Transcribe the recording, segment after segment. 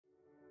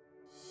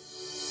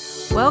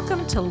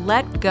Welcome to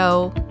Let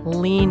Go,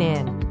 Lean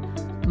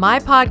In, my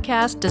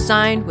podcast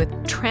designed with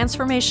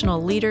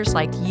transformational leaders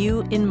like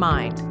you in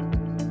mind.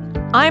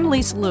 I'm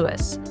Lisa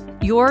Lewis,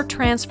 your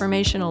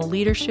transformational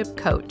leadership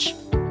coach.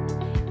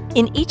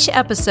 In each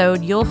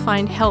episode, you'll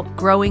find help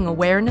growing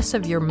awareness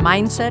of your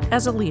mindset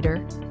as a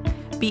leader,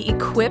 be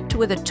equipped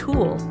with a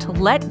tool to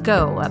let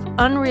go of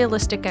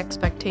unrealistic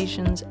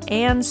expectations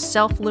and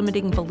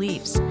self-limiting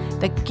beliefs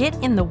that get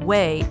in the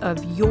way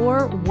of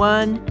your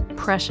one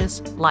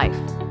precious life.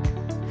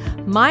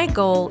 My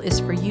goal is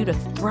for you to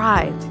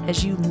thrive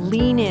as you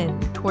lean in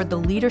toward the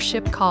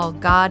leadership call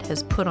God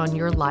has put on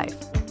your life.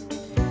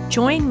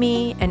 Join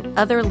me and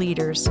other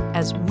leaders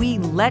as we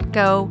let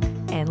go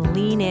and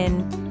lean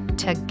in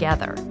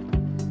together.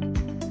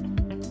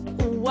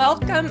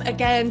 Welcome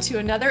again to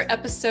another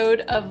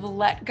episode of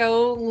Let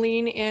Go,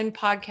 Lean In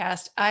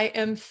podcast. I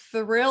am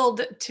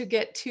thrilled to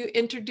get to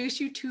introduce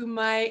you to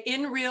my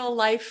in real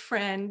life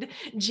friend,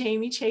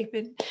 Jamie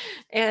Chapin.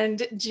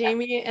 And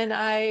Jamie and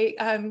I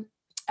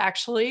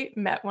actually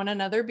met one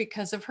another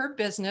because of her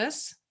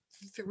business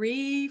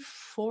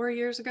 3-4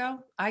 years ago.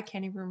 I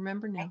can't even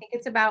remember now. I think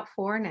it's about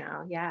 4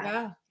 now.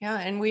 Yeah. Yeah.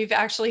 And we've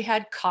actually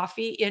had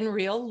coffee in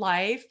real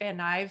life,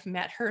 and I've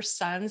met her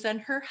sons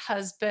and her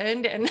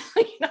husband, and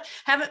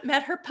haven't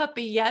met her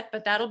puppy yet,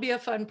 but that'll be a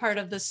fun part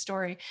of the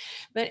story.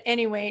 But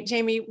anyway,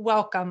 Jamie,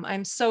 welcome.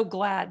 I'm so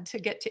glad to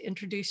get to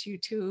introduce you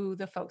to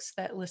the folks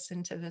that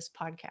listen to this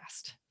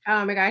podcast.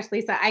 Oh my gosh,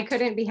 Lisa, I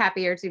couldn't be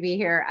happier to be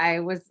here.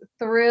 I was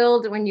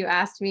thrilled when you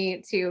asked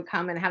me to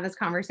come and have this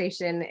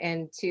conversation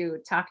and to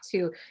talk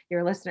to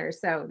your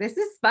listeners. So this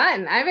is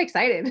fun. I'm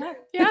excited.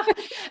 Yeah.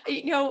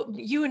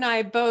 You and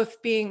I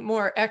both being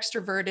more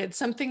extroverted,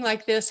 something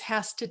like this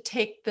has to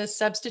take the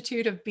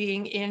substitute of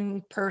being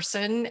in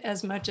person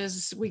as much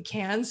as we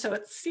can. So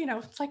it's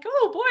like,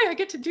 oh boy, I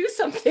get to do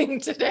something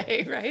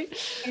today, right?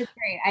 It's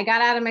great. I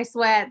got out of my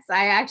sweats.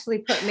 I actually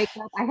put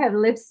makeup. I have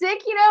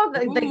lipstick,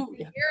 the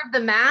fear of the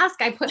mask.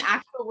 I put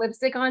actual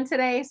lipstick on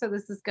today. So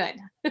this is good.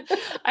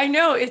 I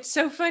know. It's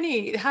so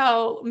funny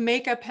how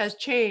makeup has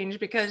changed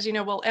because,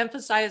 we'll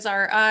emphasize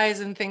our eyes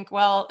and think,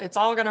 well, it's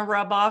all going to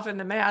rub off in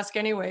the mask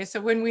anyway. So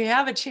when we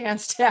have a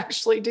chance to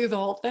actually do the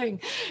whole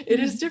thing, it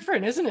is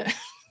different, isn't it?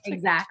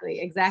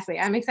 Exactly.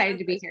 I'm excited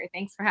to be here.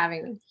 Thanks for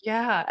having me.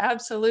 Yeah,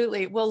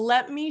 absolutely. Well,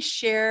 let me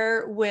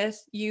share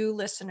with you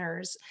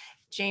listeners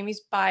Jamie's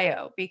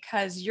bio,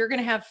 because you're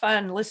going to have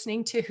fun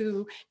listening to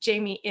who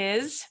Jamie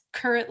is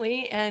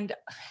currently and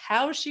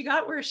how she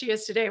got where she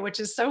is today, which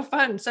is so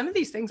fun. Some of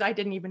these things I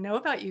didn't even know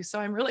about you, so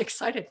I'm really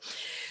excited.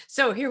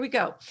 So here we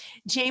go.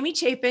 Jamie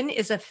Chapin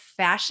is a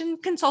fashion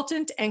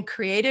consultant and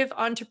creative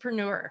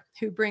entrepreneur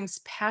who brings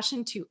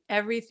passion to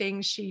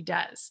everything she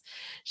does.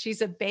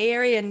 She's a Bay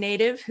Area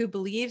native who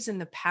believes in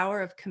the power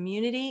of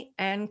community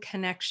and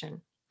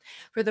connection.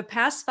 For the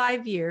past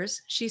 5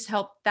 years, she's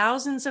helped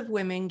thousands of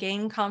women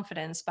gain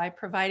confidence by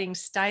providing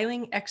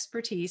styling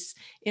expertise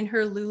in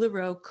her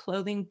LuLaRoe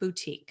clothing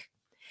boutique.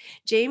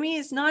 Jamie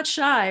is not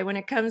shy when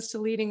it comes to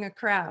leading a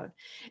crowd.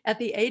 At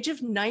the age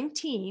of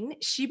 19,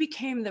 she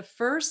became the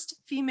first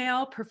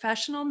female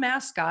professional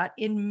mascot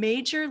in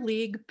Major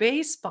League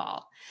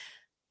Baseball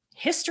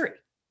history.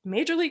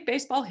 Major League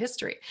Baseball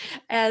history,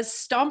 as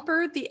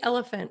Stomper the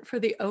Elephant for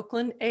the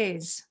Oakland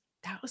A's.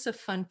 That was a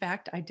fun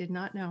fact I did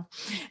not know.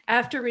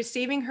 After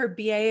receiving her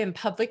BA in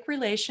public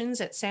relations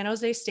at San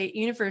Jose State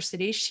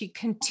University, she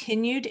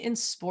continued in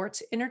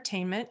sports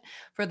entertainment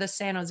for the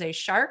San Jose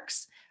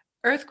Sharks,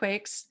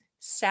 Earthquakes,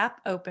 SAP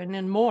Open,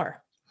 and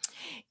more.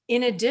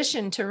 In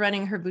addition to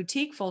running her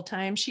boutique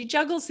full-time, she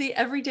juggles the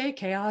everyday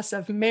chaos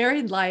of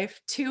married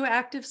life, 2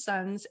 active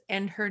sons,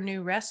 and her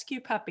new rescue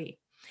puppy.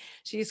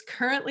 She's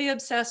currently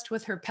obsessed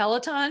with her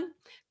Peloton,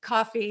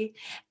 coffee,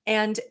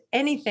 and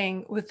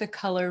anything with the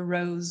color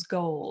rose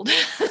gold.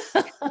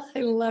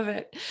 I love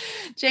it.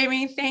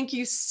 Jamie, thank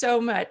you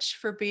so much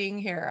for being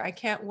here. I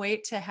can't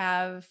wait to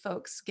have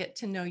folks get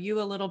to know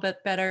you a little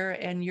bit better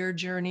and your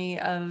journey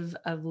of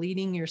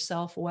leading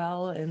yourself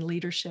well and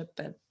leadership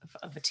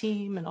of a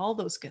team and all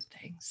those good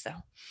things. So,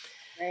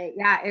 Right.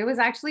 Yeah, it was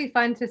actually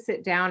fun to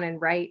sit down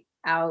and write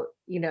out,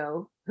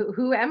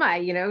 who am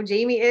I?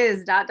 Jamie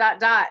is ...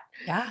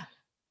 Yeah.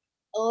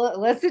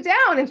 Let's sit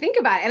down and think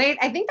about it. And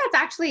I think that's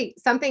actually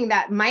something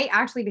that might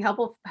actually be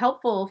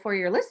helpful for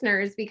your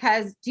listeners,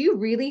 because do you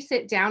really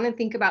sit down and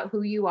think about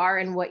who you are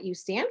and what you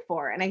stand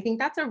for? And I think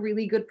that's a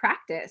really good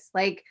practice.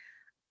 Like,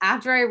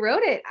 after I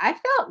wrote it, I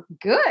felt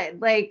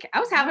good. Like, I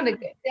was having a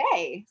good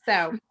day.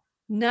 So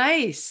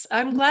Nice.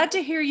 I'm glad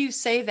to hear you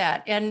say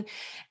that. And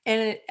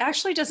it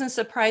actually doesn't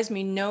surprise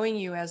me, knowing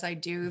you as I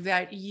do,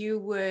 that you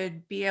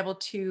would be able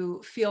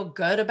to feel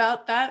good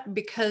about that,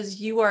 because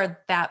you are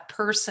that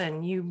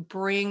person. You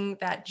bring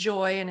that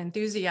joy and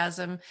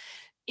enthusiasm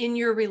in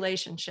your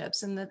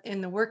relationships and in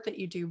the work that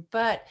you do.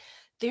 But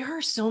there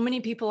are so many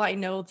people I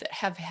know that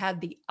have had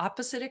the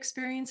opposite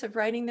experience of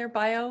writing their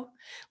bio.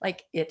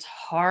 Like, it's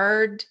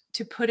hard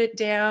to put it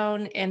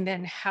down, and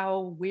then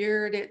how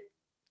weird it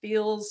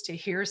feels to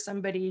hear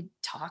somebody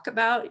talk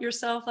about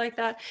yourself like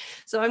that.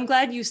 So I'm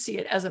glad you see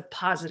it as a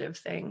positive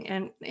thing.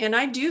 And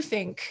I do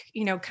think,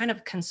 kind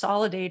of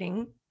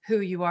consolidating who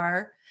you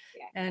are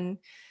Yeah. and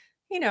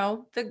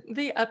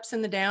the ups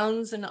and the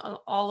downs and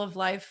all of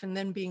life, and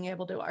then being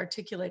able to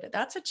articulate it.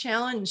 That's a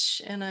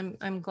challenge. And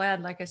I'm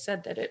glad, like I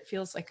said, that it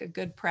feels like a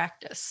good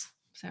practice.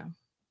 So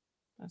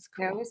that's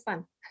Yeah, it cool. was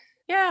fun.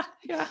 Yeah,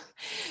 yeah.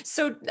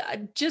 So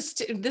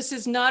just this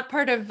is not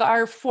part of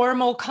our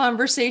formal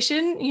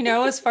conversation,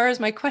 as far as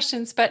my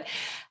questions, but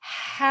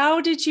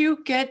how did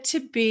you get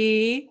to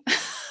be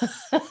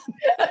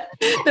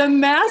the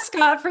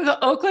mascot for the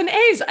Oakland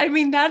A's? I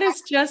mean, that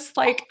is just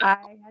like, I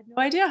had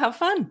no idea. How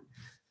fun.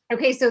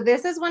 Okay, so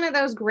this is one of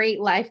those great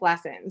life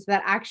lessons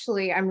that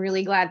actually I'm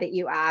really glad that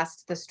you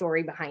asked the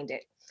story behind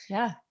it.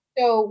 Yeah.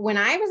 So when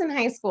I was in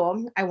high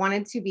school, I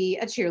wanted to be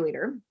a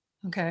cheerleader,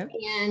 Okay.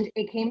 and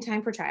it came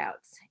time for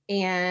tryouts.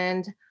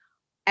 And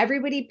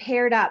everybody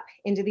paired up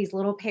into these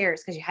little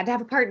pairs because you had to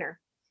have a partner.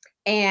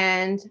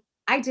 And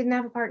I didn't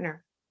have a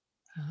partner.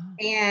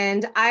 Oh.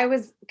 And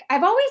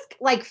I've always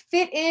like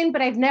fit in,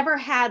 but I've never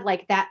had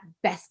like that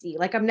bestie.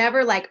 Like I've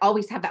never like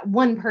always have that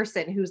one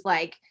person who's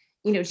like,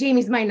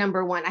 Jamie's my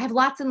number one. I have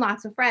lots and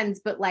lots of friends,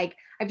 but like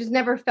I've just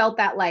never felt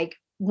that like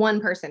one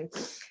person.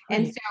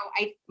 And Right.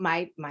 so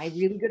my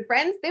really good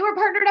friends, they were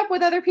partnered up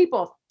with other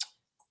people.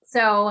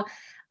 So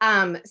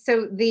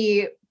so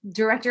the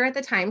director at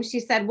the time, she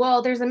said,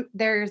 well, there's a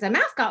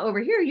mascot over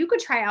here. You could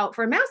try out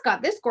for a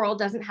mascot. This girl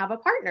doesn't have a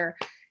partner.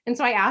 And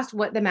so I asked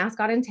what the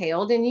mascot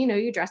entailed. And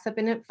you dress up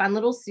in a fun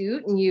little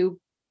suit and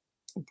you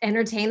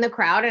entertain the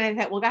crowd. And I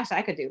thought, well, gosh,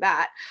 I could do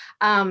that.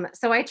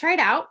 So I tried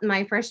out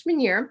my freshman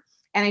year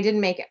and I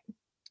didn't make it.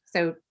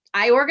 So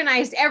I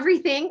organized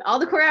everything, all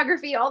the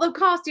choreography, all the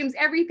costumes,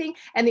 everything.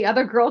 And the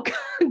other girl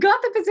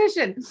got the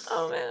position.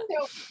 Oh, man.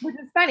 So, which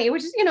is funny,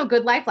 which is,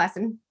 good life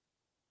lesson.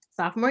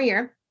 Sophomore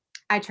year,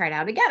 I tried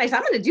out again. I said,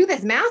 I'm going to do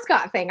this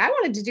mascot thing. I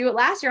wanted to do it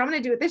last year. I'm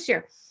going to do it this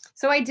year.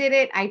 So I did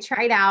it. I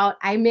tried out.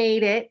 I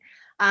made it.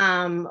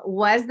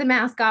 Was the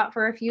mascot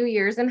for a few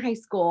years in high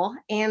school.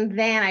 And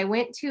then I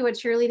went to a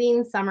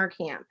cheerleading summer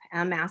camp,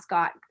 a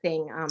mascot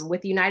thing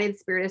with the United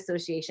Spirit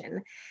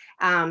Association.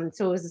 So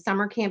it was a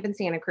summer camp in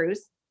Santa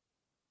Cruz.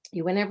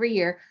 You went every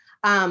year.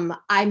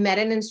 I met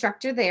an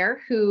instructor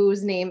there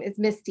whose name is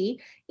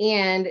Misty,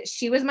 and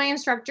she was my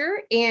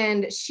instructor.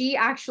 And she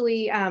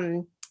actually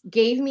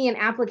gave me an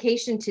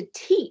application to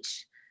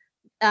teach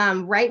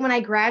right when I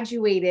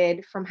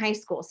graduated from high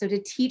school. So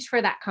to teach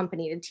for that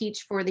company, to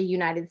teach for the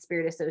United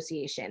Spirit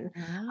Association.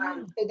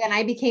 So then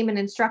I became an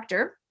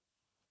instructor.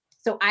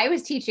 So I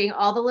was teaching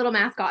all the little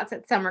mascots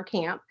at summer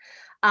camp.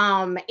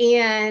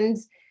 And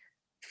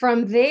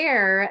from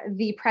there,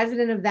 the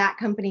president of that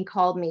company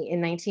called me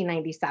in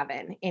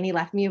 1997 and he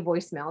left me a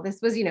voicemail. This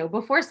was,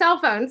 before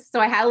cell phones. So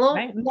I had a little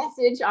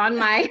message on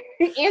my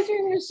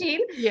answering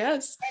machine.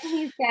 Yes. And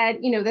he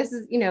said, this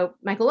is,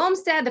 Michael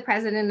Olmstead, the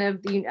president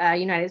of the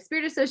United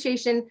Spirit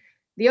Association.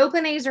 The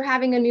Oakland A's are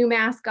having a new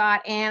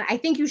mascot and I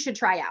think you should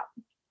try out.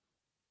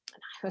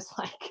 And I was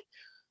like,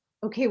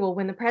 okay, well,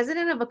 when the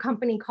president of a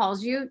company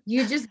calls you,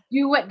 you just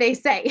do what they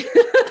say.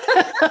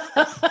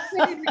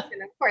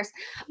 Of course.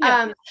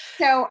 Yeah.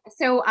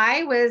 So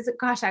I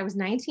was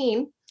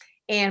 19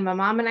 and my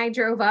mom and I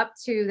drove up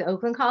to the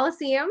Oakland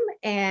Coliseum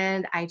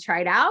and I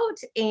tried out.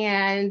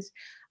 And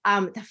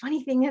the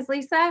funny thing is,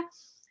 Lisa,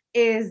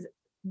 is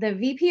the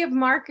VP of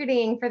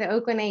marketing for the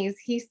Oakland A's,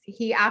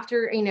 he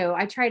after,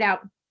 I tried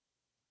out,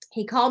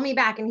 he called me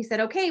back and he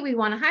said, okay, we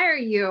want to hire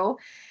you.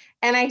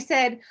 And I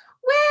said,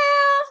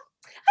 well,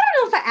 I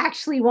don't know if I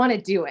actually want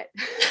to do it.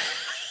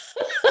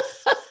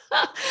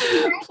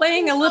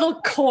 Playing a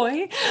little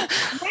coy.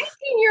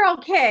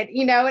 19-year-old kid,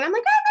 and I'm like, I'm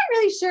not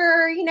really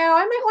sure, I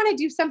might want to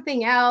do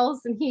something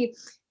else. And he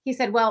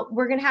said, well,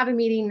 we're going to have a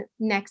meeting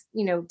next,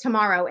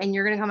 tomorrow, and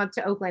you're going to come up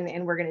to Oakland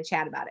and we're going to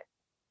chat about it.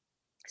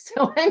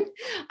 So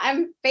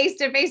I'm face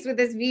to face with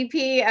this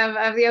VP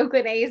of the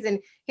Oakland A's. And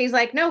he's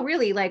like, no,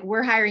 really, like,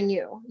 we're hiring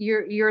you.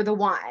 You're the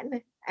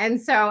one. And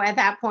so at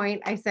that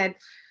point I said,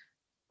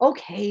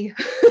 okay.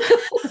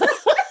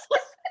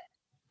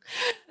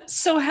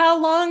 So how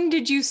long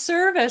did you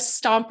serve as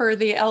Stomper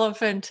the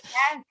elephant?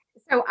 Yes.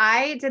 So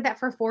I did that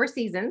for 4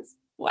 seasons.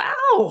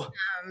 Wow.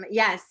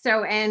 Yes.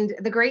 So, and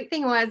the great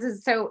thing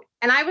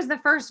and I was the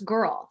first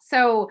girl.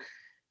 So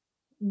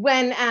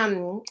when,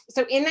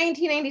 so in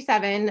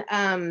 1997,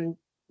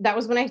 that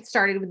was when I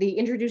started. They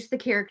introduced the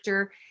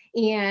character,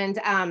 and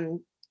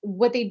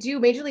what they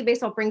do, Major League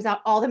Baseball brings out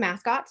all the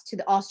mascots to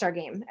the All-Star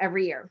game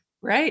every year.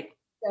 Right.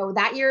 So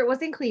that year it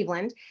was in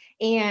Cleveland.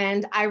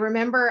 And I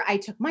remember I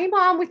took my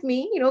mom with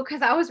me,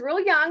 because I was real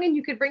young and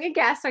you could bring a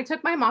guest. So I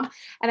took my mom,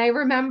 and I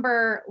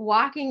remember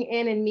walking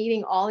in and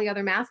meeting all the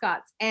other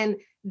mascots. And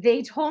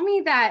they told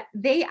me that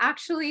they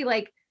actually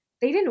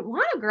they didn't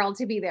want a girl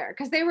to be there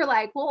because they were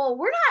like, well,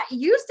 we're not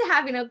used to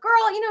having a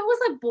girl. It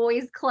was a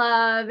boys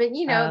club and,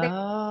 they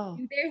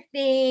do their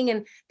thing.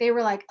 And they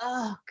were like,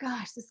 oh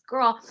gosh, this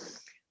girl.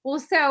 Well,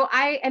 so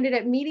I ended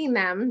up meeting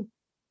them.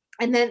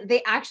 And then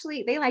they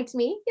liked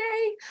me,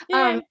 yay.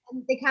 Yay.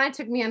 They kind of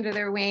took me under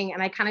their wing,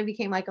 and I kind of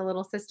became like a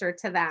little sister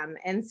to them.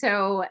 And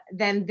so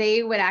then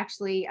they would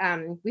actually,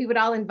 we would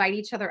all invite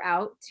each other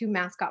out to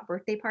mascot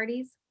birthday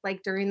parties,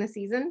 like during the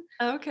season.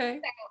 Okay.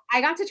 I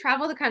got to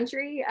travel the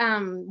country.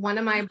 One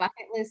of my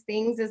bucket list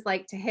things is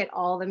like to hit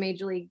all the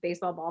Major League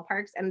Baseball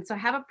ballparks, and so I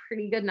have a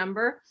pretty good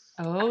number.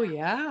 Oh,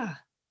 yeah.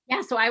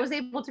 Yeah, so I was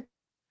able to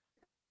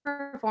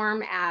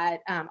perform at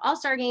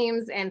all-star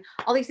games and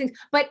all these things,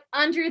 but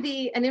under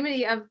the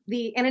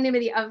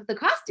anonymity of the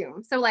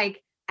costume. So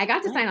like I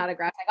got to Yeah. sign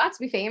autographs, I got to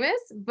be famous,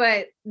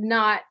 but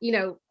not,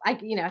 I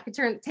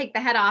could take the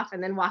head off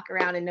and then walk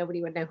around and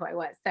nobody would know who I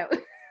was. So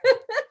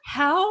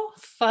How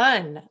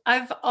fun.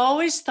 I've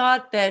always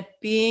thought that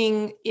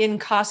being in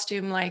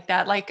costume like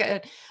that, like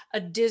a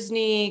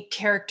Disney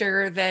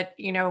character that,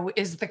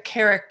 is the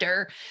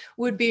character,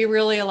 would be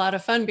really a lot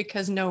of fun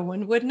because no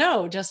one would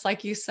know, just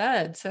like you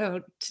said.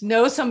 So to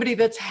know somebody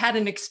that's had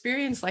an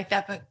experience like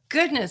that, but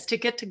goodness, to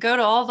get to go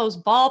to all those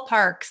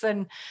ballparks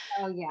and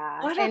oh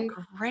yeah. what a And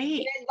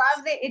great. I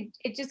love that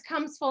it just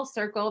comes full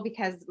circle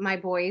because my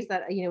boys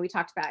that we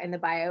talked about in the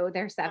bio,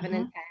 they're 7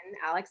 and Mhm. 10,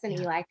 Alex and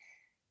Yeah. Eli.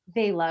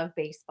 They love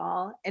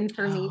baseball, and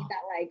for me, Oh.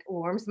 that, like,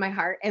 warms my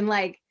heart, and,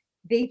 like,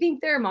 they think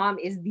their mom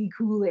is the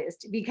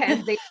coolest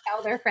because they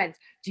tell their friends,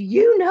 "Do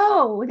you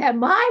know that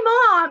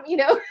my mom," you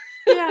know?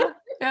 Yeah.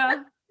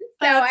 Yeah.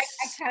 So I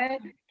That's kinda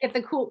get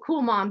the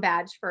cool mom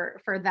badge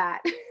for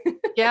that.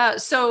 Yeah.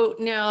 So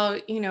now,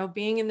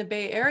 being in the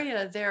Bay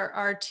Area, there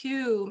are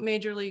two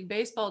Major League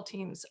Baseball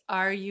teams.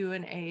 Are you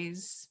an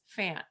A's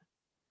fan?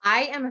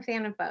 I am a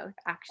fan of both,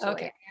 actually.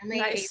 Okay. I am a A's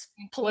Nice fan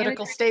and a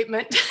political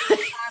statement.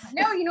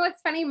 no, you know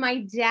what's funny? My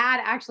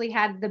dad actually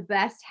had the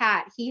best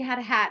hat. He had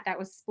a hat that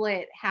was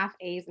split half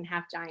A's and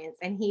half Giants,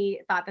 and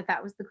he thought that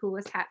that was the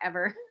coolest hat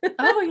ever.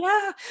 Oh,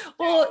 yeah.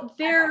 Well, I thought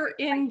they're it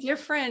was in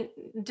different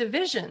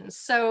divisions.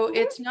 So like,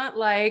 it's not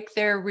like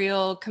they're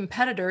real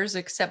competitors,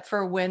 except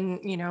for when,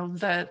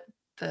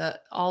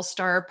 the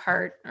all-star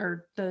part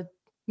or the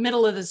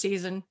middle of the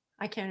season.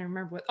 I can't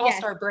remember what yes,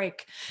 all-star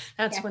break.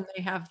 That's yes. when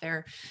they have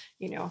their,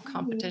 Mhm.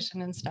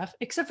 competition and stuff.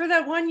 Except for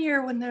that one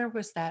year when there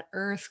was that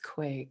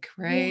earthquake,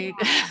 Yeah, right?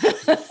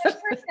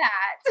 remember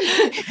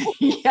that.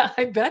 Yeah,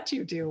 I bet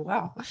you do.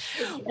 Wow.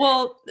 Yeah.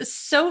 Well,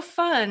 so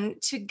fun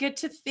to get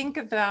to think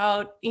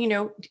about,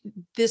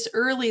 this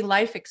early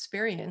life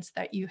experience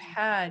that you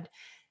had,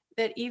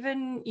 that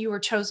even you were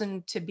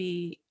chosen to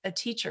be a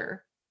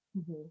teacher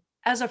Mhm,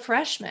 as a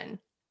freshman.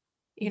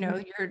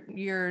 mhm.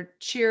 Your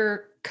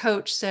cheer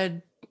coach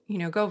said,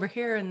 go over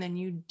here, and then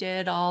you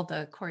did all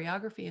the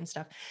choreography and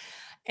stuff.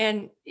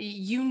 And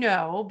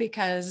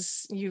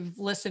because you've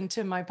listened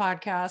to my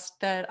podcast,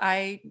 that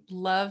I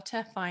love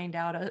to find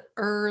out an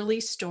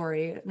early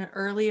story, an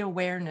early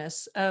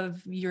awareness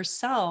of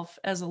yourself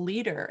as a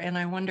leader. And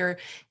I wonder,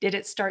 did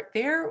it start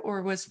there,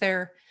 or was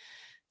there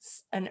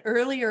an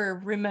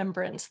earlier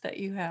remembrance that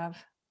you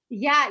have?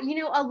 Yeah,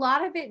 a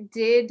lot of it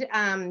did,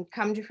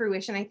 come to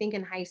fruition, I think,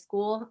 in high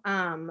school,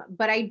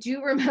 but I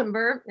do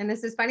remember, and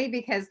this is funny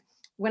because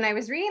when I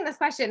was reading this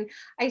question,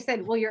 I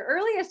said, "Well, your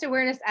earliest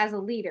awareness as a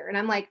leader," and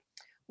I'm like,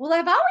 "Well,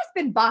 I've always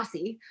been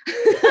bossy." So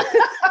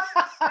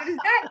does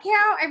that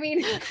count? I mean,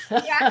 you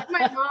ask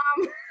my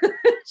mom,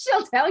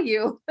 she'll tell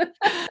you.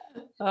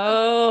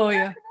 Oh,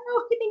 yeah.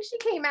 I think she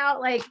came out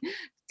like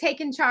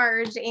taking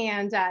charge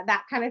and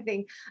that kind of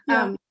thing.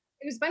 Yeah.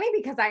 It was funny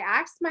because I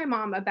asked my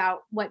mom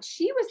about what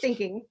she was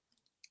thinking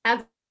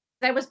as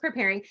I was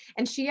preparing,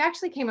 and she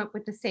actually came up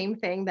with the same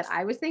thing that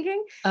I was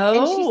thinking.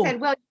 And she Oh.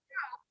 said, "Well,"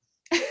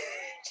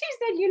 she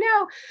said,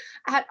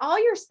 at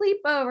all your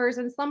sleepovers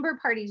and slumber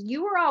parties,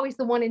 you were always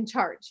the one in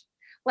charge.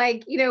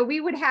 Like,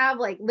 we would have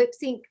like lip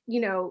sync,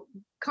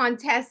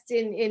 contests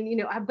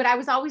but I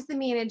was always the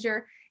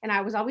manager and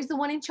I was always the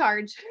one in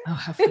charge. Oh,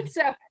 how funny.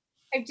 So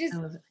I just, I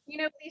love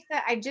it.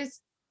 Lisa,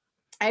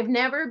 I've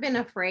never been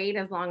afraid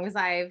as long as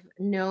I've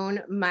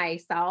known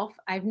myself.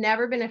 I've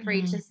never been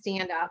afraid to Mm.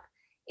 stand up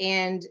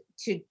and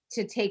to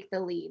take the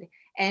lead.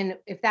 And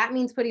if that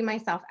means putting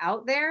myself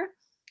out there,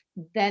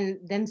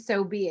 then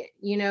so be it.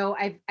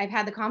 I've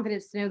had the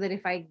confidence to know that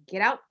if I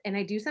get out and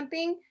I do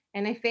something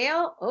and I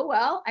fail, oh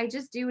well, I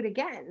just do it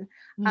again.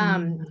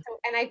 Mm.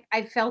 And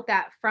I felt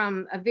that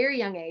from a very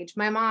young age.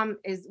 My mom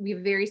is we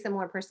have very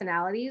similar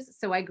personalities,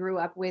 so I grew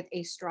up with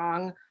a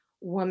strong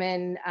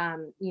woman,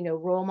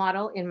 role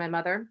model in my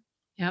mother.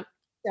 Yep.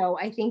 So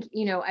I think,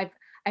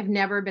 I've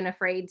never been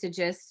afraid to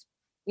just,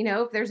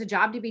 if there's a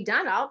job to be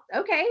done,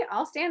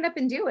 I'll stand up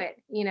and do it.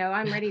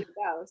 I'm ready to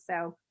go.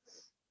 So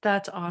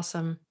That's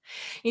awesome.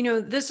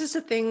 This is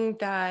a thing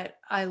that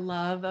I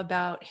love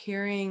about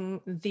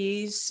hearing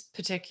these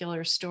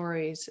particular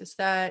stories, is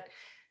that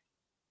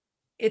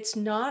it's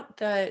not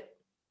that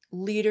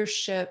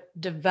leadership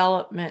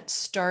development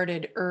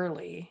started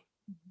early.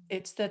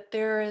 It's that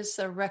there is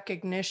a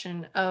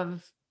recognition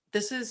of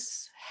this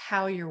is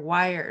how you're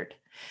wired.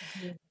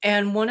 mhm,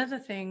 And one of the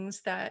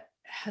things that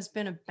has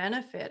been a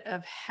benefit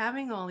of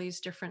having all these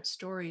different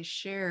stories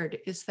shared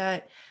is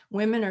that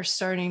women are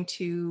starting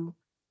to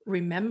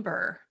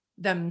remember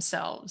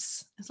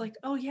themselves. It's like,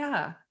 oh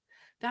yeah,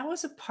 that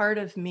was a part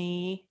of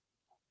me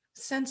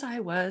since I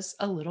was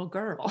a little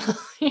girl.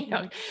 You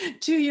know,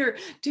 to your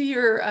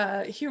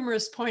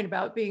humorous point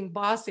about being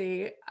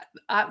bossy,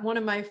 one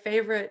of my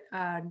favorite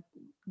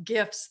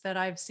gifts that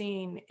I've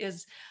seen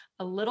is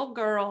a little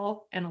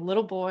girl and a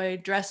little boy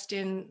dressed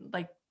in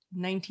like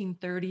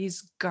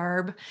 1930s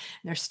garb. And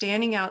they're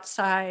standing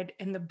outside,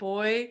 and the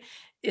boy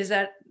is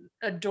at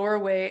a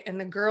doorway, and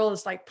the girl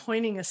is like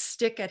pointing a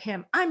stick at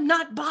him. I'm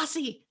not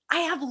bossy. I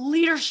have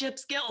leadership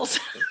skills.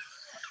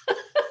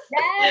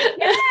 Yes,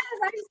 yes.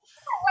 I saw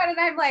that one and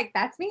I'm like,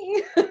 that's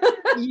me.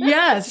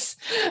 Yes.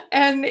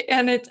 And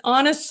it's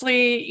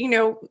honestly, you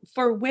know,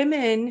 for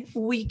women,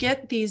 we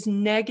get these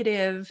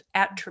negative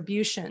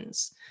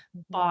attributions,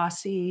 Mhm.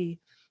 bossy,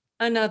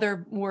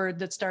 another word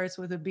that starts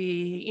with a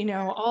B, you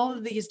know, all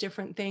of these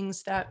different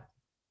things that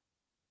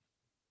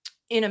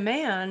in a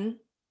man,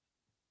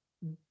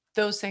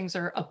 those things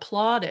are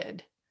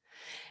applauded.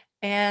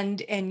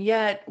 And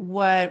yet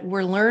what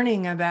we're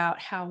learning about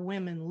how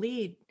women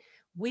lead,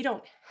 we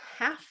don't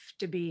have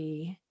to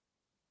be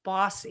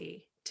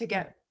bossy to Mhm.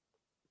 get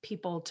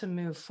people to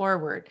move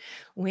forward.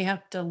 We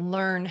have to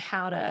learn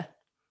how to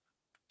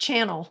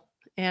channel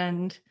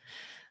and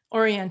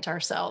orient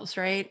ourselves,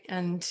 right?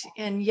 And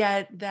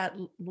yet that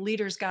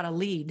leader's got to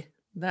lead.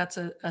 That's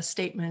a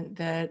statement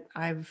that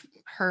I've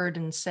heard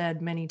and said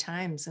many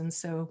times. And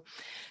so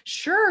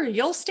sure,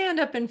 you'll stand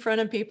up in front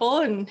of people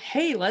and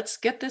hey, let's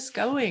get this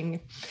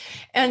going.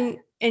 And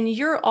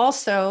you're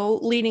also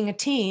leading a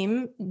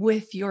team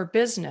with your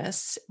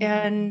business. Mhm.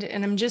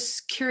 And I'm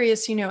just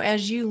curious, you know,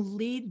 as you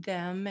lead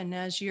them and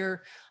as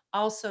you're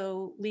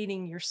also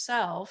leading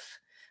yourself,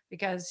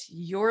 because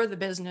you're the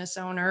business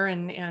owner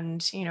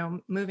and you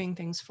know, moving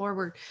things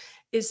forward,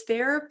 is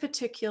there a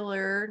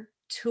particular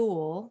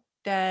tool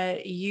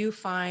that you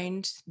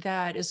find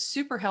that is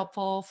super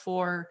helpful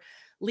for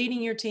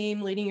leading your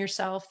team, leading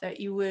yourself, that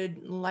you would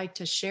like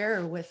to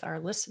share with our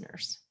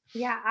listeners?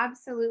 Yeah,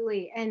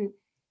 absolutely. And,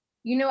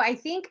 I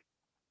think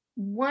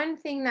one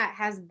thing that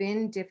has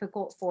been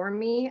difficult for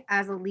me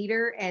as a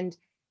leader and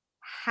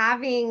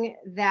having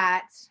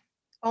that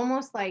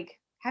almost like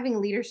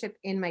having leadership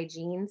in my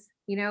genes,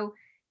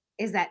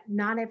 is that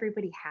not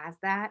everybody has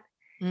that.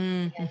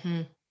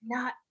 Mm-hmm.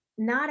 Not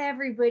not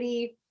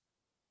everybody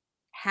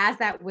has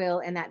that will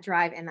and that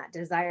drive and that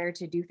desire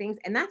to do things,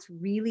 and that's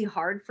really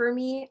hard for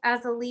me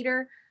as a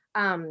leader.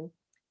 um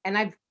and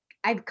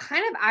I've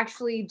kind of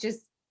actually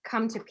just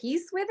come to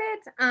peace with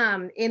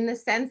it, in the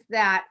sense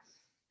that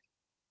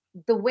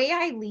the way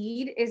I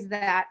lead is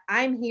that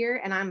I'm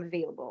here and I'm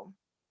available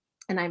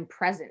and I'm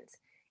present.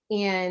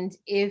 And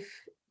if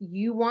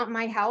you want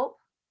my help,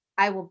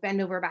 I will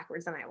bend over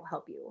backwards and I will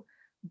help you.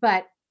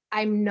 But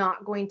I'm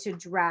not going to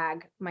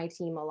drag my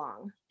team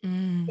along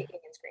Mm, kicking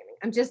and screaming.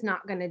 I'm just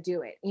not going to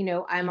do it.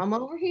 yeah. I'm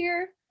over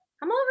here.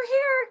 I'm over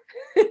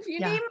here if you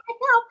need Yeah. my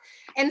help.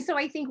 And so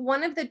I think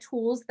one of the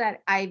tools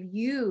that I've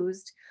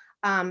used,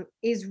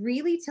 is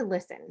really to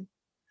listen.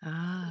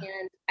 Ah.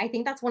 And I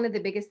think that's one of the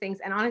biggest things.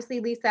 And honestly,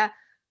 Lisa,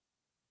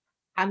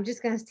 I'm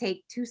just going to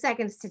take 2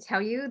 seconds to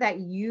tell you that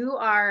you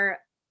are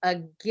a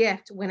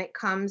gift when it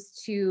comes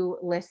to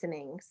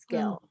listening Mm,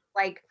 skill.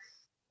 Like,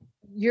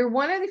 you're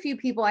one of the few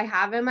people I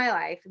have in my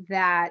life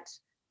that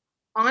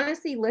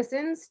honestly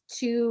listens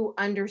to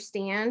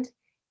understand,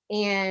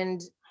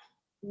 and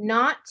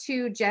not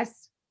to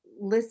just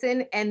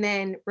listen and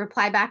then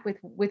reply back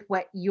with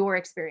what your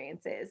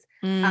experience is.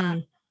 Um,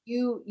 mm,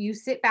 you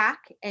sit back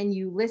and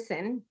you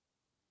listen,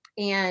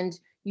 and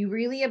you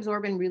really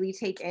absorb and really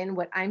take in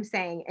what I'm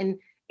saying. And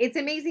it's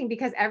amazing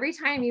because every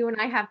time you and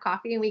I have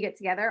coffee and we get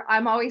together,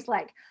 I'm always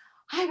like,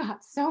 I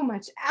got so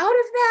much out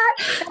of that.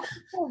 That was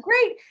so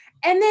great.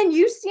 And then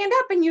you stand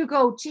up and you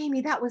go,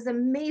 Jamie, that was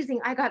amazing.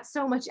 I got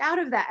so much out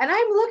of that. And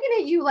I'm looking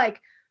at you like,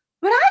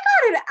 but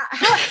I got it.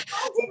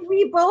 How did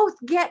we both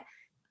get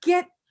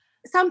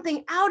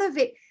something out of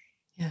it?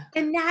 yeah.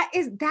 And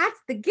that's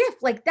the gift.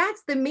 Like,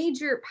 that's the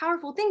major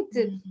powerful thing,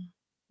 Mm,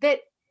 that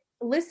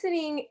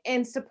listening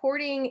and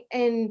supporting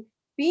and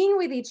being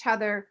with each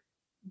other,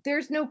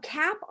 there's no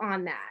cap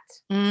on that.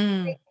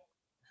 mm.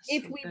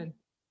 If So good.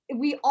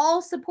 we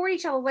all support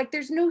each other, like,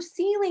 there's no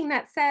ceiling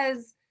that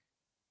says,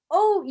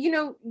 oh,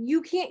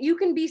 you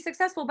can be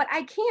successful but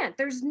I can't.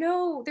 There's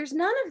none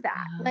of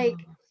that. Like,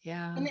 Oh,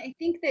 yeah. and I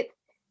think that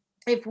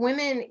if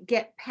women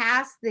get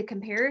past the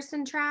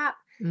comparison trap,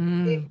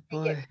 if they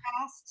get Boy.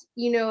 past,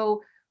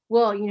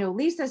 well,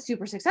 Lisa's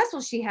super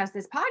successful. She has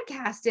this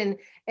podcast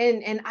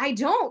and I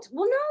don't.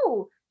 Well,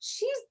 no,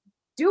 she's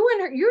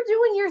you're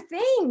doing your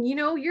thing.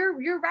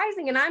 You're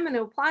rising, and I'm going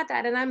to applaud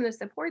that and I'm going to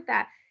support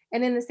that.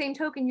 And in the same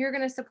token, you're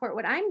going to support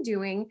what I'm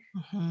doing.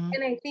 Mhm.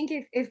 And I think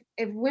if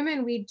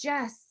women, we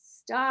just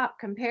stop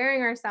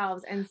comparing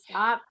ourselves and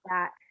stop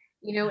that,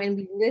 Yeah, and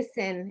we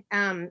listen,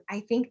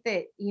 I think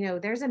that,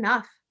 there's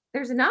enough.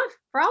 There's enough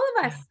for all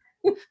of yeah.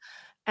 us.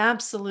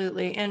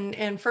 Absolutely.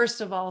 And first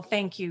of all,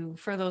 thank you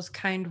for those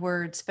kind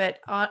words. But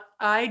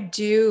I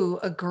do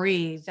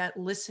agree that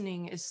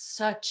listening is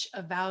such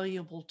a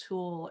valuable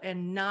tool,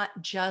 and not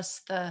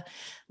just the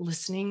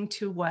listening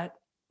to what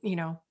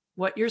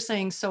you're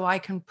saying so I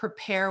can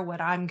prepare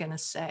what I'm going to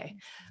say.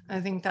 I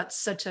think that's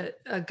such a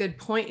good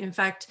point. In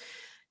fact,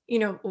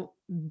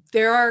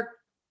 there are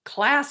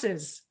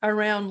classes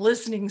around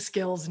listening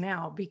skills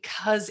now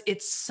because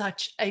it's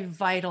such a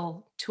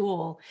vital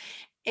tool.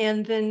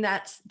 And then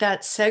that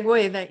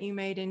segue that you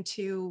made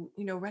into,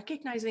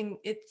 recognizing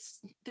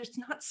there's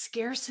not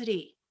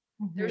scarcity.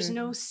 There's Mhm.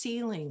 no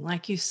ceiling.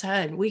 Like you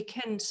said, we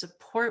can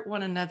support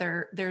one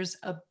another. There's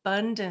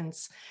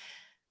abundance,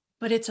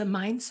 but it's a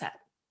mindset.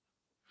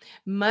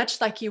 Much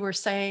like you were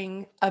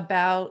saying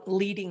about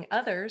leading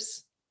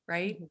others,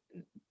 right?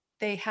 Mhm.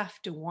 They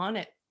have to want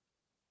it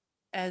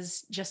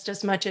as just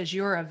as much as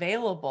you're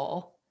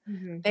available.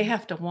 Mhm. They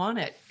have to want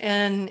it.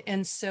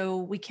 And so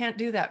we can't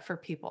do that for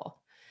people.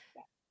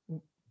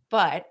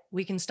 But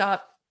we can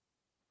stop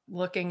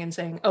looking and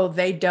saying, oh,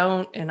 they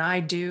don't and I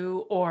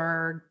do,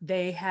 or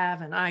they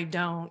have and I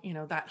don't.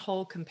 That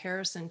whole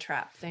comparison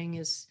trap thing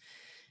is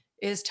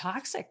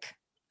toxic.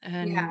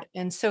 Yeah.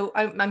 And so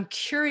I'm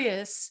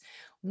curious,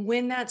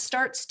 when that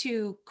starts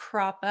to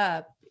crop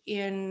up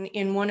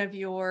in one of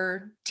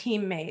your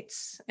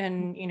teammates,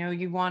 and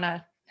you want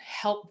to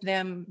help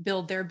them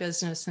build their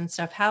business and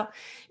stuff, how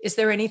is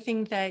there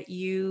anything that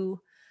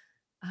you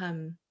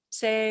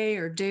say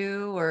or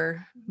do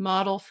or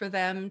model for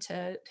them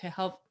to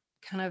help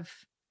kind of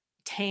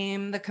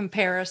tame the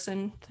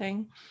comparison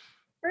thing?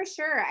 For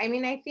sure. I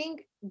mean, I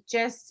think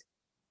just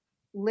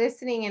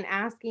listening and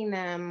asking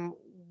them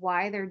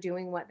why they're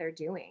doing what they're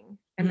doing.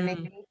 I mean, I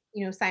Mm,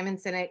 think, Simon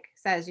Sinek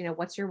says,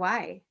 what's your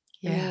why?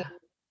 I mean, yeah.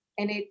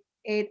 and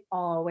it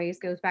always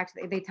goes back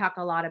to they talk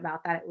a lot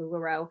about that at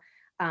LuLaRoe.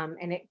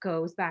 And it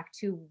goes back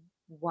to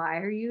why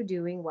are you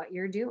doing what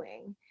you're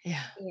doing?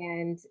 Yeah.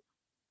 And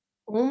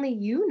only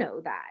you know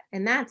that.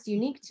 And that's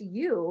unique to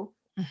you.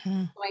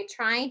 Hmm. So I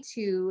try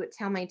to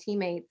tell my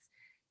teammates,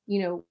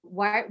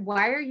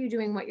 why are you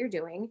doing what you're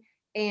doing,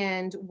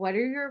 and what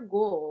are your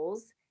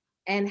goals,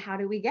 and how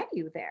do we get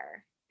you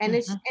there? And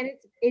Hmm.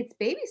 it's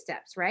baby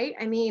steps, right?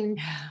 I mean,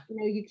 Yeah.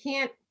 you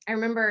can't. I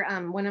remember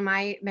one of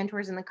my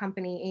mentors in the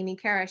company, Amy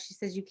Cara. She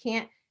says you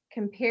can't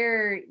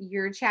compare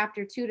your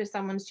chapter 2 to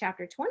someone's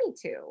chapter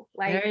 22. There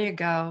Like you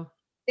go.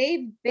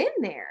 they've been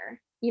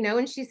there,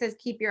 and she says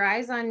keep your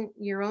eyes on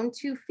your own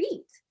 2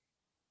 feet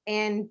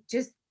and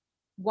just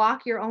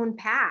walk your own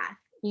path,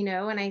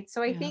 and I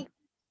Yeah. think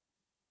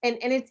and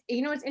it's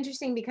it's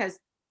interesting because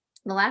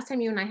the last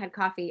time you and I had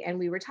coffee and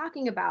we were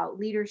talking about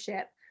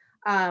leadership,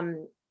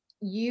 um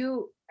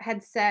you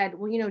had said,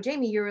 well,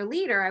 Jamie, you're a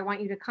leader, I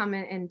want you to come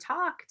in and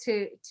talk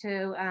to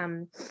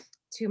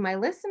my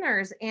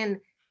listeners.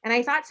 And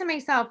I thought to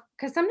myself,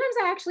 because sometimes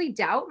I actually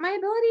doubt my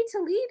ability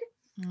to lead,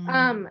 Mm.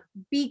 um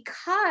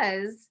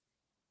because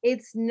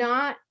it's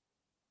not,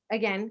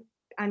 again,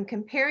 I'm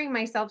comparing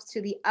myself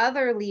to the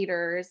other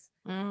leaders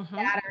Hmm.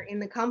 that are in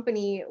the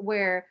company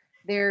where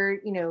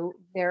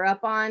they're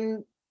up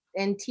on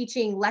and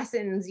teaching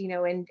lessons,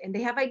 and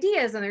they have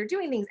ideas and they're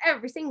doing things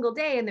every single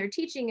day and they're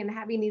teaching and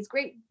having these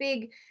great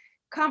big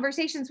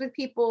conversations with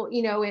people,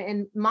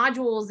 and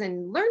modules,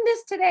 and learn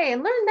this today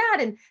and learn that.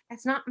 And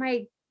that's not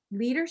my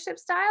leadership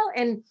style.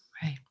 And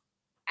Right.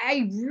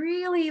 I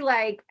really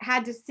like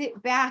had to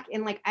sit back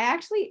and like I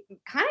actually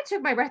kind of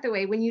took my breath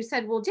away when you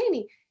said, well,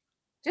 Jamie,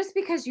 just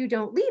because you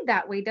don't lead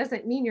that way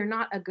doesn't mean you're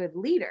not a good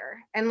leader.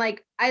 And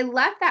like I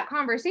left that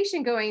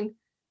conversation going,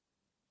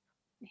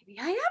 maybe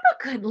I am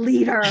a good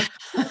leader.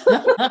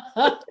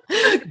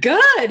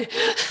 Good.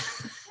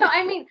 No,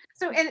 I mean,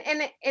 so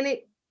and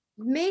it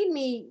made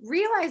me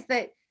realize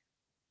that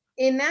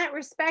in that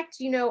respect,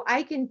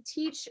 I can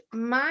teach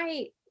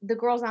the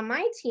girls on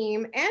my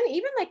team and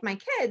even like my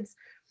kids,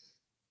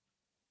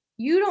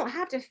 you don't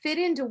have to fit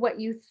into what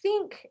you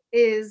think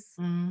is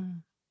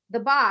Mm, the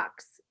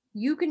box.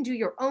 You can do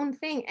your own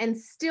thing and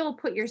still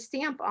put your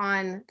stamp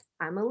on,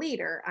 I'm a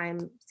leader, I'm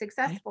right.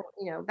 successful,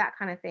 that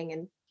kind of thing.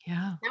 And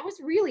Yeah. that was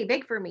really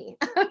big for me.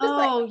 I was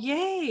like, Oh,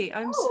 yay.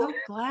 I'm oh, so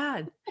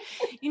glad.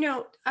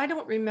 I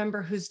don't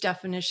remember whose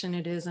definition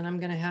it is, and I'm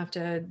going to have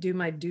to do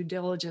my due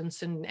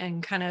diligence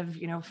and kind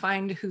of,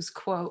 find whose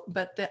quote,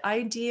 but the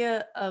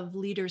idea of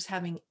leaders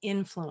having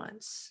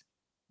influence,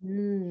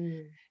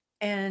 mm,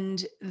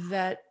 and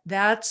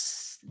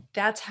that's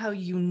how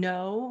you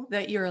know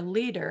that you're a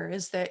leader,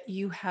 is that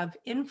you have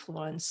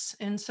influence.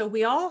 And so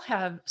we all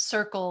have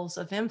circles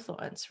of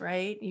influence,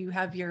 right? You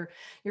have your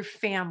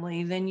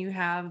family, then you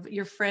have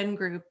your friend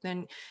group,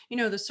 then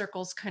the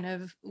circles kind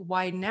of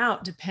widen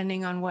out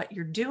depending on what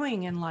you're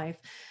doing in life.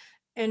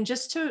 And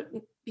just to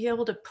be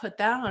able to put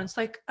that on, it's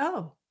like,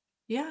 oh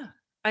yeah,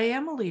 I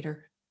am a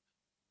leader,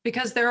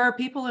 because there are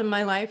people in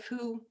my life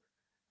who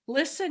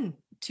listen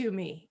to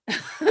me.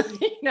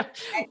 mm. you know,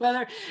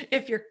 whether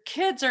if your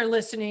kids are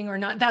listening or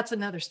not, that's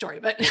another story,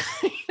 but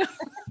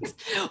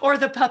or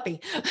the puppy.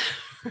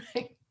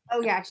 Right? Oh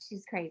yeah,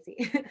 she's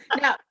crazy.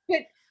 No,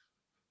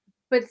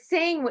 but But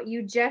saying what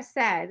you just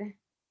said,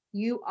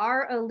 you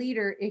are a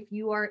leader if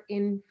you are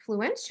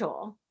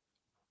influential.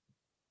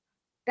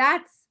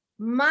 That's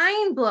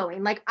mind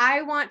blowing. Like,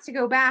 I want to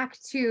go back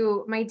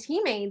to my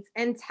teammates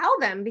and tell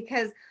them,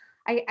 because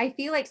I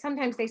feel like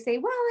sometimes they say,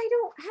 well, I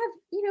don't have,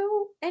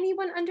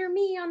 anyone under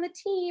me on the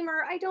team,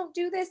 or I don't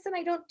do this and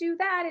I don't do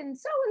that. And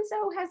so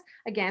has,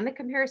 again, the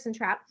comparison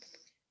trap.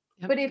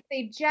 Yep. But if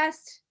they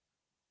just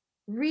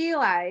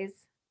realize,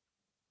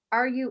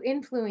 are you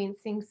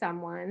influencing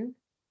someone?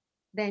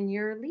 Then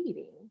you're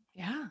leading.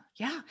 Yeah,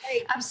 yeah,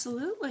 Like,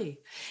 absolutely.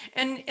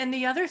 And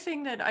the other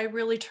thing that I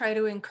really try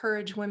to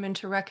encourage women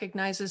to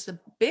recognize as a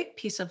big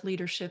piece of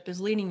leadership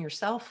is leading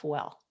yourself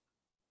well.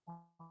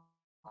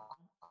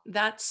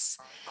 That's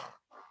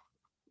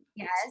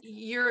yes.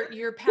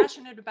 you're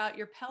passionate about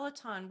your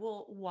Peloton.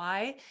 Well,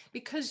 why?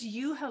 Because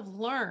you have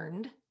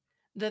learned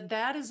that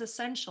that is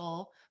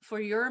essential for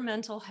your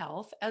mental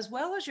health as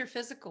well as your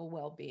physical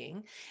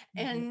well-being.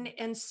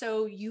 And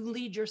so you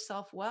lead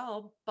yourself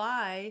well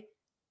by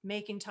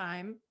making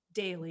time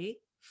daily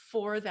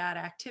for that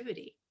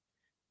activity.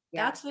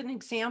 Yeah. That's an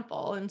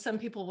example. And some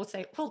people will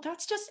say, well,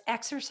 that's just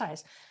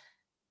exercise.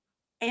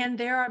 And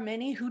there are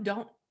many who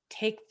don't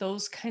take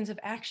those kinds of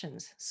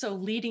actions. So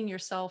leading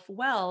yourself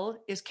well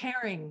is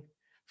caring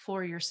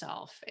for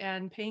yourself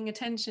and paying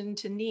attention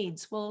to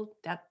needs. Well,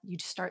 that you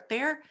start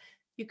there,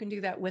 you can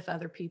do that with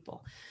other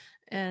people.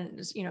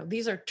 And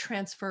these are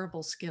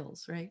transferable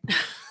skills, right?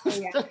 Oh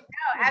yeah.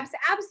 No,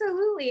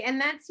 absolutely. And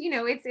that's,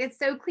 it's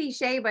so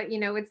cliche, but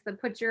it's the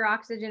put your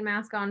oxygen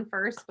mask on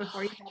first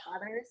before you help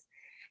others.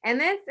 And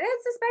it's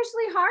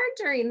especially hard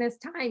during this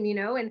time,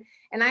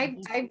 and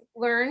I've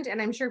learned,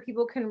 and I'm sure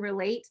people can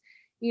relate,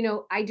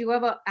 I do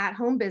have a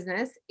at-home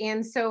business.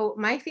 And so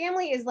my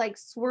family is like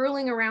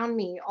swirling around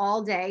me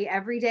all day,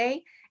 every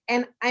day.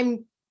 And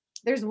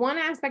there's one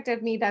aspect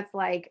of me that's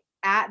like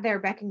at their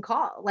beck and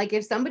call. Like,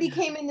 if somebody Yeah.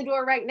 came in the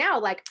door right now,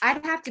 like,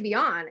 I'd have to be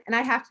on and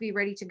I'd have to be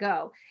ready to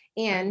go.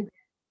 And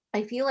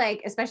I feel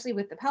like, especially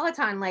with the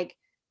Peloton, like,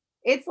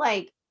 it's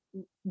like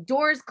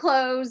doors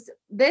closed.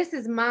 This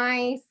is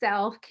my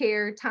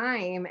self-care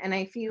time. And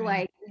I feel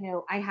Right.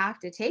 like, I have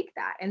to take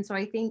that. And so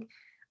I think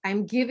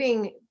I'm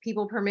giving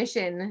people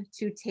permission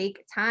to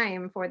take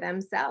time for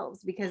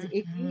themselves, because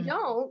if you Mhm.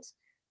 don't,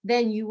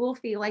 then you will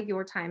feel like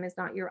your time is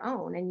not your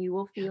own, and you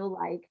will Yeah. feel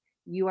like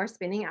you are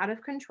spinning out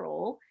of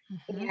control,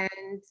 Mhm.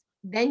 and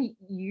then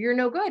you're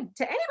no good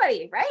to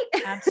anybody, right?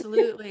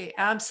 Absolutely,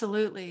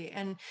 absolutely.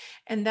 And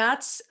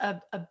that's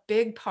a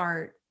big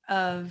part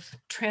of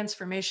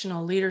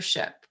transformational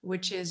leadership,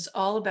 which is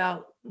all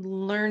about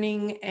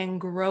learning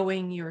and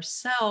growing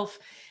yourself,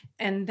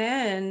 and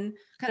then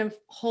kind of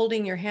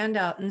holding your hand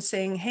out and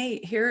saying, hey,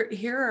 here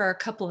are a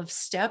couple of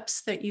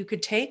steps that you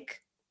could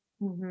take.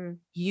 Mhm.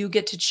 You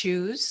get to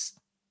choose.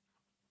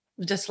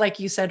 Just like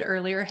you said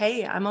earlier,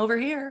 hey, I'm over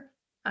here.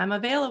 I'm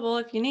available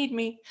if you need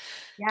me.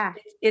 Yeah.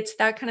 It's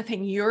that kind of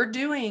thing. You're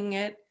doing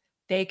it,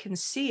 they can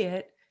see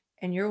it,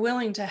 and you're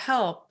willing to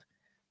help.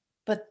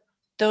 But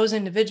those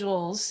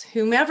individuals,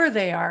 whomever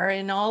they are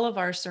in all of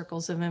our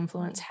circles of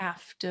influence,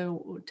 have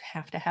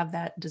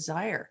that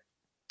desire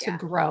to Yeah.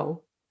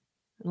 grow,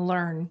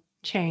 learn,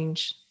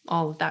 change,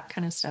 all of that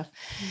kind of stuff.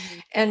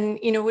 Mhm.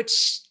 And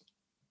which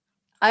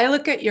I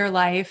look at your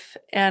life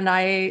and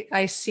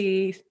I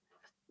see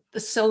the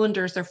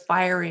cylinders are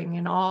firing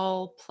in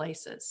all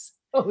places.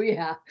 Oh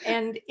yeah.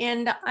 And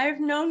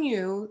I've known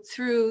you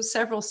through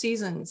several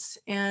seasons,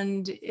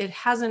 and it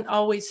hasn't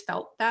always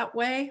felt that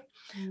way.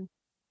 Mhm.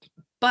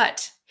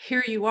 But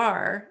here you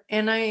are,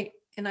 and I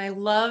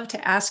love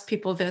to ask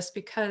people this,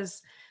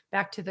 because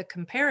back to the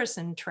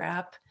comparison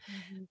trap,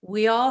 Mhm.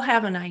 we all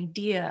have an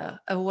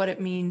idea of what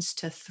it means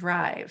to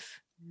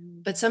thrive.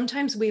 But Mhm.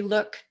 sometimes we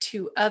look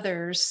to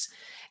others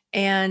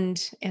and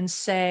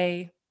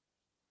say,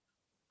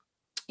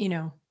 you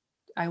know,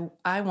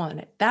 I want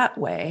it that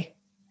way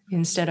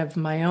instead of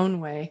my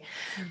own way.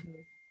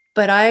 Mhm.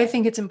 But I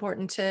think it's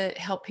important to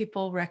help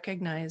people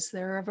recognize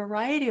there are a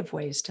variety of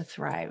ways to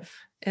thrive.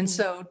 And Mhm.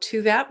 so,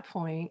 to that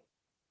point,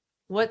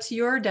 what's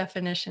your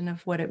definition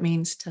of what it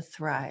means to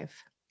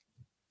thrive?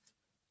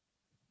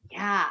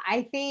 Yeah,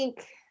 I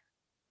think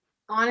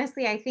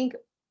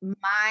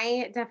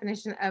my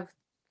definition of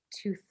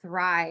to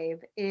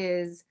thrive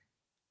is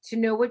to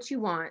know what you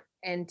want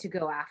and to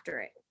go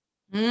after it.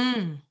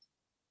 Mm,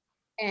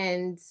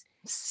 And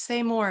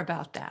say more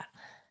about that.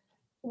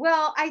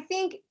 well, I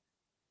think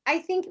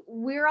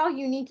we're all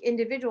unique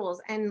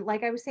individuals, and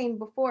like I was saying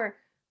before,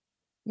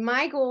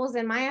 my goals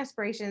and my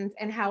aspirations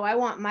and how I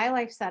want my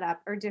life set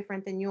up are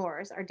different than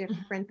yours, are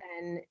different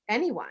than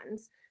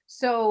anyone's.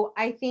 So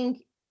I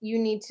think you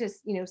need to,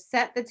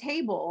 set the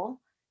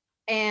table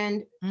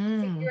and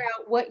Mm, figure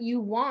out what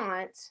you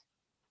want,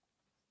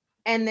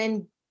 and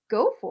then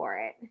go for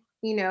it,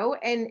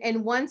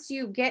 and once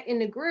you get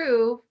in a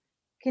groove,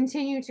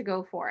 continue to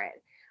go for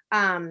it.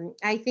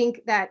 I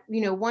think that,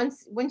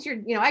 once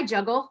you're, I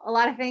juggle a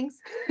lot of things.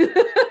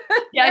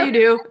 yeah, you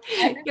do.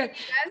 Yeah, Everybody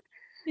does.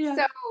 yeah.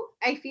 So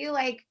I feel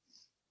like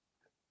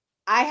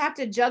I have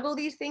to juggle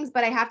these things,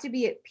 but I have to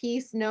be at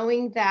peace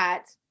knowing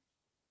that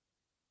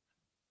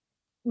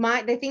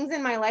the things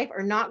in my life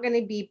are not going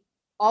to be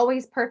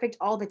always perfect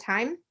all the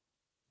time.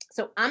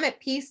 So I'm at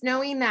peace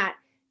knowing that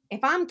if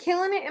I'm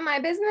killing it in my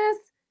business,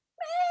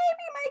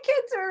 maybe my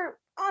kids are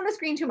on the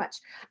screen too much.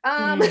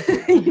 Mm.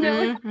 You know,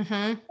 if Mhm,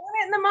 mhm.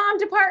 I'm in the mom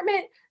department,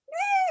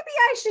 maybe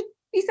I should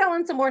be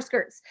selling some more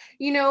skirts,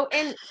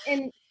 and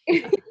and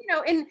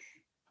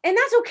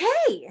that's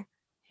okay.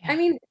 I Yeah,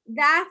 mean,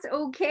 that's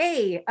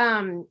okay.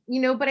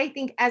 But I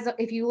think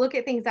if you look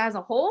at things as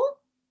a whole,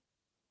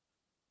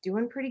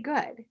 doing pretty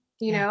good,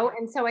 yeah,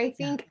 and so I yeah.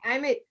 think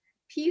I'm at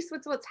peace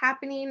with what's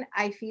happening.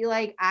 I feel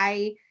like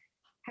I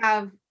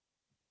have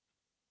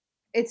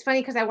it's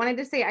funny because I wanted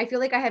to say I feel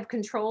like I have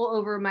control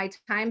over my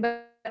time,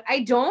 but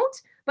I don't.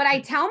 But I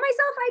tell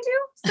myself I do.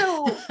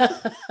 So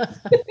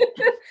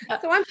Yeah,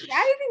 so I'm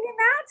thriving in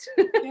that.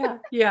 yeah,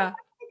 yeah.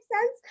 Makes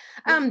sense.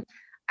 Um,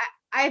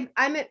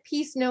 I'm at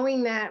peace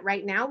knowing that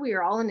right now we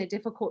are all in a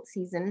difficult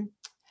season,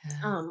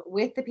 Yeah.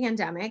 with the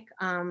pandemic,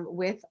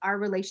 with our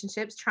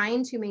relationships,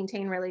 trying to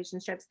maintain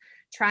relationships,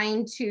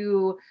 trying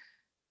to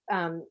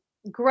um,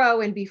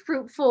 grow and be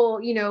fruitful,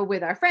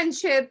 with our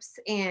friendships,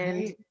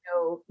 and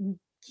Right.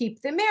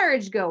 keep the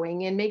marriage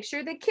going, and make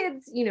sure the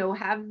kids,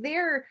 have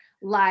their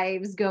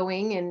lives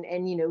going,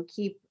 and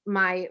keep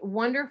my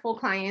wonderful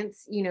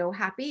clients,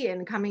 happy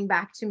and coming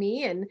back to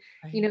me, and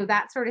Right.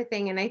 that sort of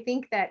thing. And I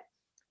think that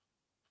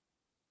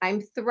I'm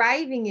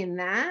thriving in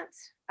that,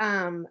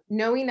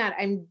 knowing that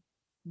I'm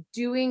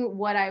doing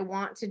what I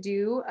want to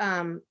do,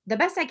 the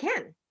best I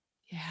can.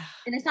 Yeah.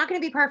 And it's not going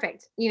to be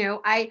perfect.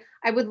 I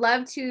would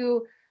love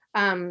to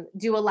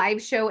do a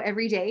live show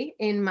every day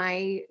in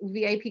my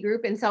VIP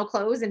group and sell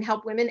clothes and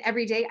help women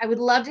every day. I would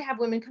love to have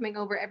women coming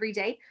over every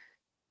day.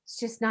 It's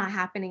just not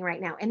happening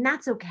right now. And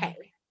that's okay.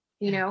 Right.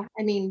 Yeah.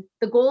 I mean,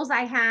 the goals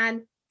I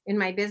had in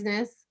my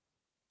business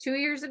 2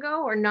 years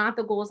ago are not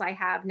the goals I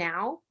have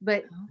now,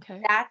 but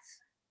Okay.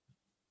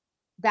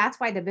 that's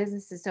why the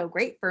business is so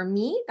great for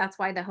me. That's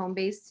why the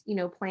home-based,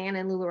 plan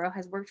and LuLaRoe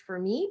has worked for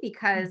me,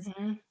 because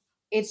Mhm.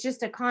 it's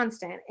just a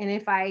constant. And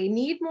if I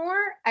need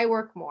more, I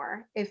work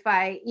more. If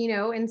I,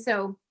 and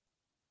so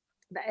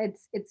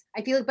it's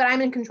I feel like, but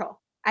I'm in control.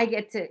 I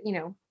get to,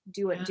 Yeah.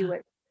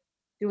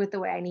 do it the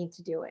way I need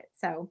to do it.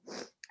 So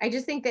I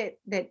just think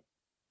that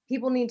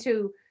people need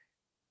to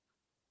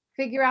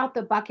figure out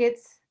the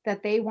buckets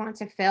that they want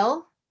to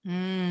fill,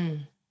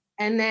 Mm.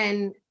 and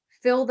then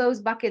fill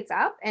those buckets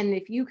up. And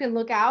if you can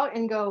look out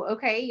and go,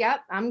 okay,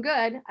 yep, I'm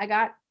good. I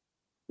got,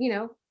 you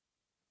know,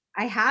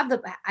 I have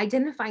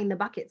identifying the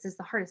buckets is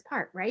the hardest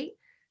part, right?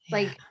 Yeah.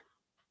 Like,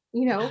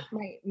 Yeah.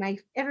 my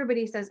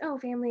everybody says, "Oh,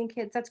 family and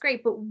kids, that's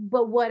great." But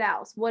what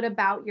else? What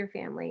about your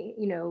family,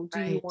 do you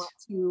Right. want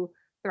to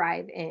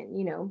thrive in,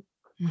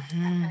 that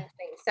kind Mhm. of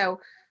thing.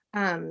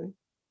 Um,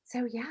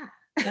 so yeah.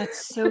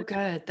 That's so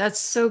good. That's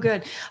so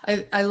good.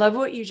 I love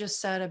what you just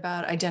said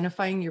about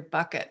identifying your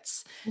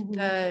buckets.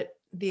 Mhm,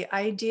 The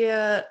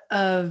idea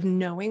of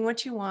knowing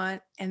what you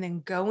want and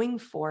then going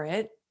for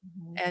it,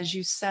 mhm, as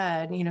you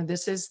said,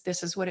 this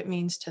is what it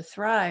means to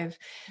thrive.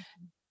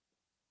 mhm.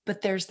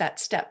 But there's that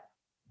step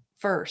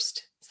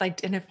first. It's like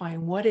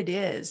identifying what it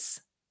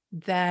is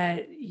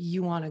that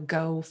you want to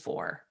go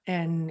for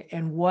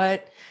and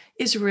what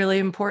is really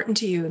important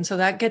to you. And so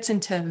that gets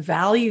into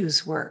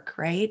values work,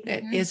 right?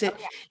 Mhm. Is Oh, it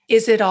yeah.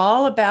 is it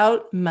all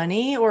about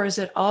money, or is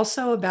it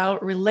also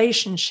about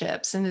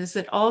relationships, and is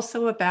it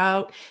also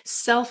about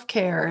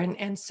self-care?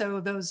 And so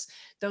those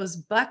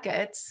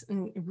buckets,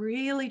 and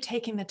really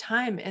taking the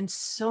time. And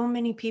so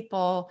many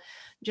people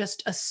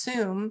just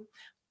assume,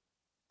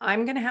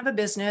 I'm going to have a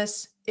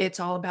business. It's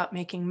all about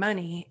making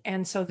money.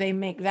 And so they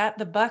make that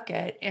the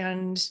bucket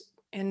and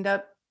end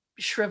up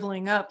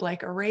shriveling up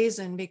like a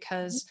raisin, Mhm,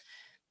 because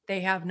they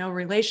have no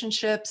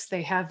relationships,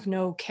 they have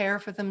no care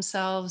for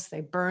themselves,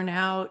 they burn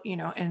out,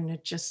 and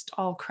it just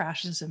all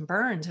crashes and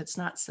burns. It's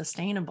not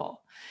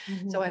sustainable.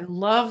 So I mhm.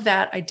 love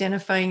that,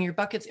 identifying your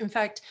buckets. In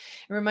fact,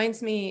 it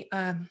reminds me,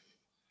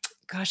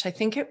 gosh, I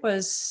think it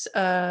was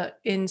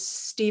in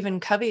Stephen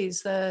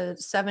Covey's The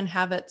 7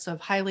 Habits of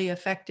Highly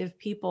Effective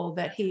People,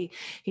 that he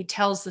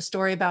tells the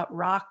story about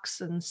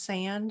rocks and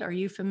sand. Are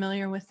you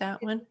familiar with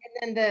that one?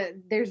 And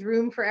then there's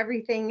room for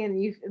everything,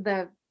 and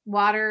the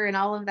water and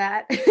all of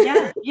that.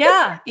 Yeah,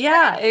 yeah,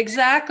 yeah,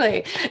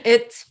 exactly.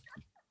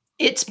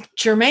 It's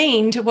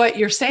germane to what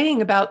you're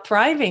saying about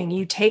thriving.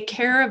 You take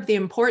care of the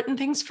important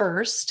things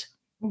first,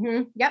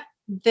 Yep.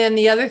 then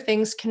the other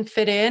things can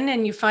fit in,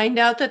 and you find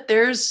out that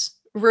there's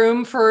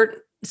room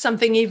for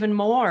something even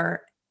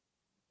more.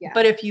 Yeah.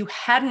 But if you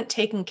hadn't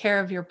taken care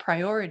of your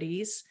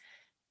priorities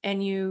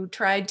and you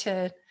tried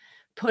to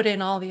put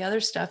in all the other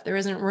stuff, there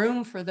isn't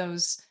room for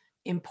those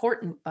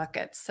important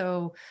buckets.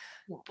 So,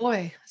 Yeah.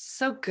 boy,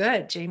 so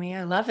good, Jamie.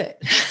 I love it.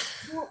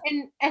 Well,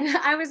 and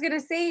I was gonna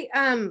say,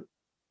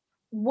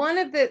 one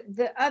of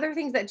the other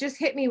things that just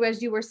hit me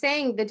as you were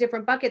saying the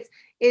different buckets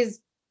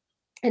is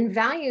and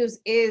values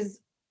is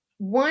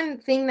one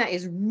thing that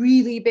is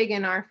really big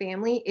in our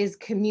family is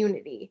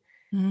community.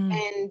 Mm,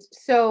 And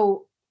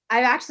so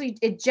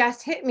it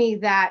just hit me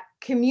that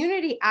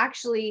community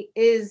actually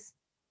is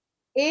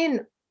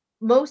in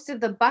most of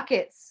the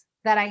buckets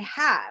that I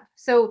have.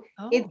 So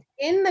it's Oh,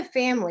 in the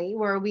family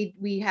where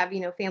we have,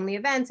 family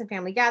events and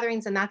family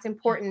gatherings, and that's yeah.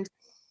 important.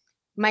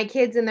 My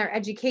kids and their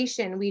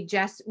education, we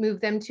just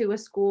moved them to a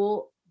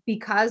school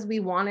because we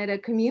wanted a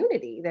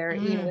community. They're,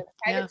 in a Yeah.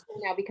 private school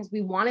now because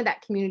we wanted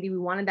that community, we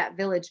wanted that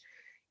village.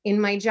 In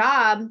my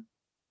job,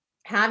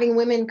 having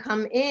women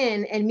come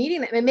in and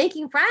meeting them and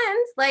making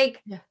friends,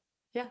 like, Yeah.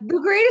 Yeah. the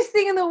greatest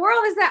thing in the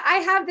world is that I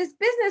have this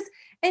business,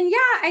 and yeah,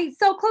 I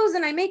sell clothes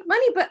and I make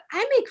money, but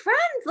I make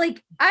friends.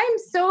 Like, I'm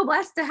so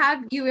blessed to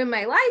have you in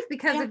my life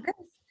because Yeah. of this,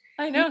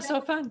 I you know. know,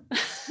 So fun.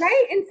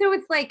 right? And so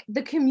it's like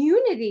the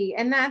community,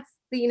 and that's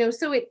the,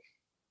 so it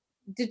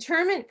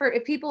determined for,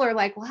 if people are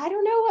like, well, I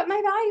don't know what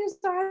my values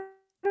are.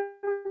 I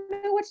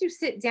don't know what, you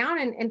sit down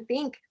and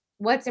think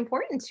what's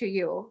important to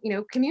you.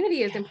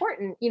 Community is Yeah.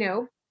 important,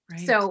 Right.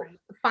 so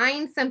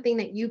find something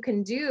that you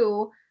can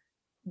do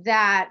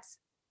that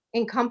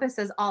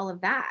encompasses all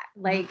of that.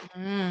 Like,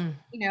 Mhm.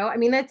 I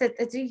mean, that's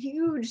a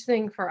huge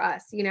thing for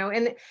us,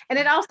 and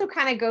it also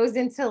kind of goes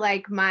into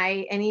like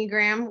my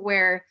Enneagram,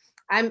 where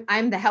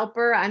I'm the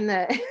helper. I'm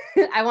the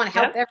I want to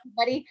help Yep.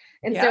 everybody.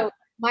 And so Yep.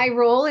 my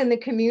role in the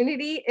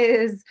community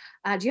is,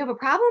 do you have a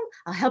problem?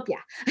 I'll help you.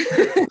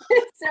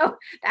 So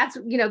that's,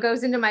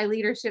 goes into my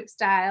leadership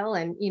style.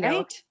 And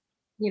Right.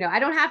 I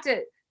don't have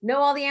to know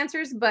all the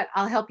answers, but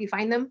I'll help you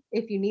find them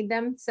if you need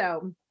them.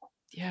 So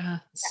Yeah,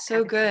 that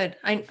so kind of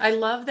thing. good. I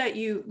love that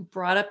you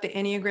brought up the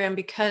Enneagram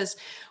because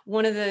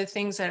one of the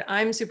things that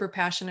I'm super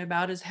passionate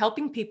about is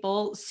helping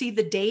people see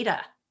the data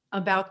Mhm.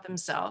 about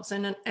themselves,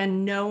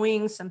 and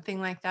knowing something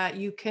like that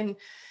you can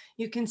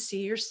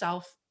see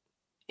yourself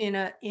in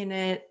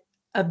a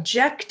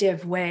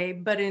objective way,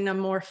 but in a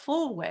more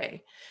full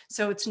way.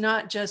 So it's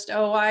not just,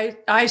 oh,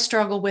 I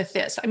struggle with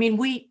this. I mean,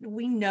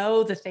 we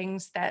know the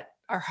things that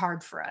are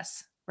hard for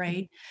us, Mhm.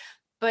 right?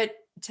 But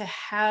to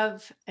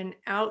have an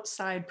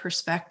outside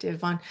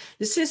perspective on,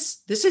 this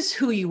is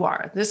who you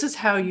are, this is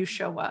how you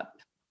show up.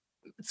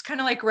 It's kind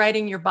of like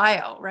writing your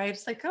bio, right?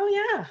 It's like, oh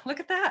yeah, look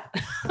at that.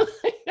 You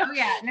know? Oh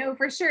yeah, no,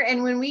 for sure.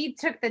 And when we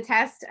took the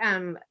test,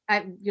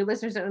 your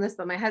listeners don't know this,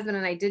 but my husband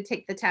and I did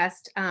take the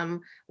test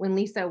when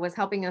Lisa was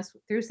helping us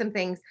through some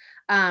things.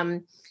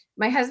 Um,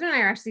 my husband and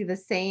I are actually the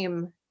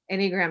same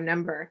Enneagram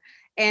number,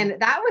 Yeah.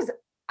 and that was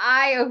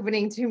eye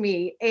opening to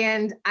me.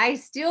 And I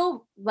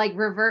still like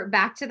revert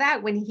back to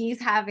that when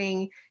he's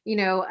having,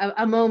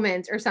 a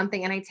moment or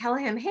something, and I tell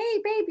him,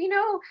 "Hey, babe,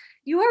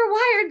 you are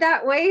wired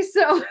that way,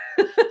 so."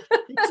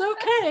 It's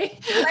okay.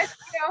 Let's,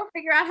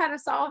 figure out how to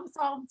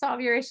solve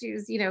your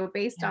issues,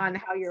 based Yeah. on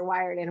how you're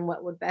wired and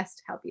what would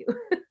best help you.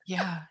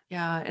 Yeah,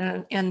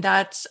 yeah, and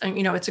that's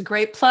it's a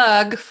great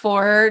plug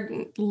for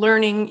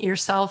learning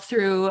yourself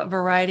through a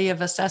variety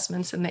of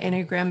assessments, and the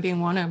Enneagram being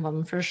one of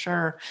them for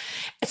sure,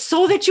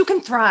 so that you can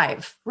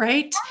thrive,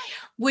 right?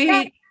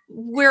 Yeah.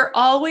 We're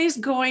always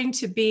going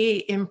to be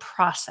in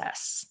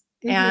process.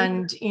 Mhm.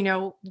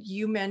 And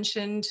you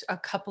mentioned a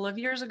couple of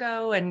years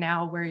ago and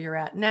now where you're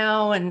at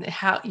now and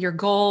how your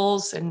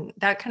goals and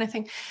that kind of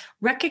thing,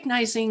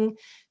 recognizing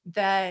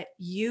that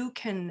you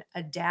can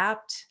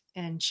adapt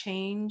and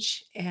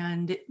change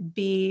and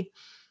be,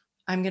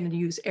 I'm going to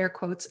use air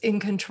quotes, in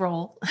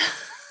control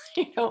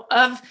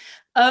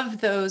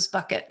of those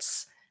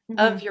buckets,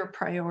 of Mhm. your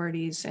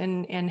priorities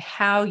and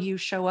how you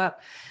show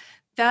up.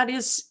 That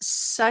is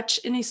such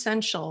an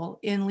essential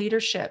in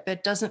leadership.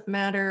 It doesn't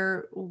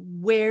matter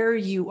where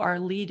you are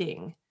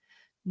leading,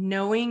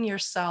 knowing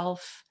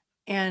yourself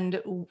and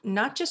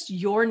not just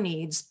your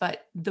needs,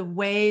 but the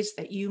ways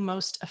that you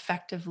most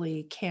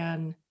effectively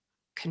can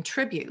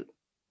contribute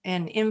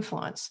and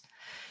influence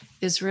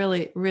is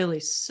really, really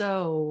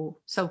so,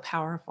 so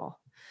powerful.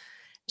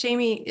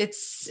 Jamie,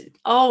 it's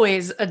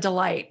always a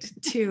delight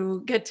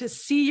to get to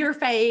see your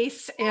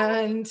face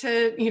and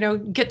to,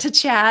 get to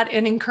chat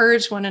and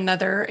encourage one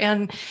another.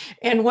 And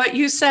what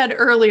you said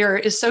earlier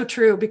is so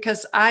true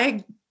because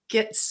I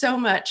get so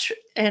much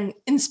and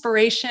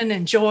inspiration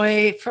and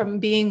joy from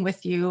being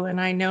with you.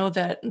 And I know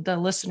that the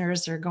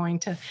listeners are going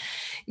to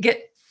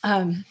get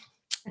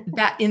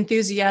that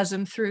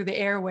enthusiasm through the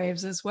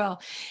airwaves as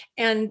well.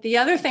 And the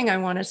other thing I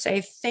want to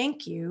say,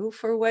 thank you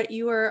for what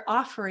you are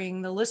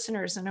offering the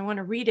listeners. And I want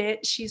to read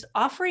it. She's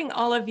offering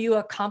all of you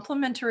a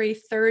complimentary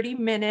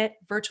 30-minute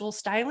virtual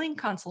styling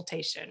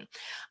consultation,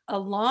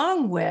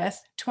 along with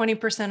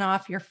 20%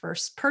 off your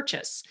first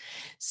purchase.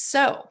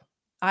 So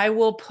I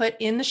will put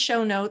in the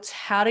show notes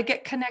how to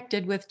get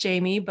connected with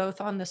Jamie, both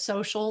on the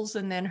socials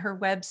and then her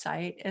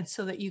website, and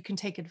so that you can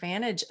take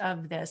advantage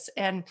of this.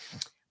 And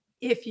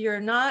if you're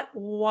not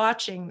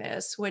watching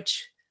this,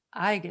 which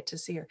I get to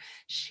see her,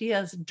 she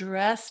is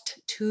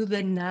dressed to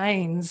the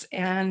nines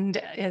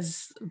and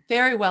is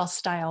very well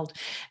styled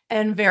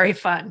and very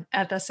fun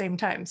at the same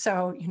time.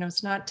 So,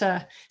 it's not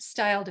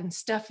styled and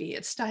stuffy,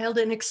 it's styled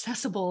and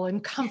accessible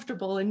and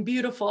comfortable and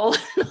beautiful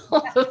and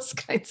all those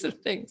kinds of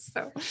things.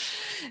 So,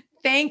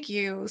 thank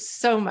you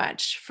so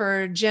much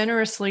for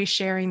generously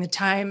sharing the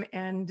time.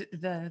 And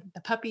the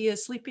puppy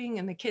is sleeping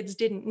and the kids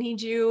didn't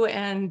need you,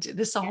 and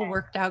this all Yeah.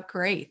 worked out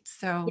great.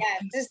 So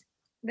Yes. thanks.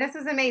 This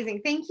is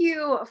amazing. Thank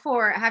you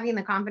for having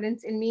the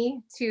confidence in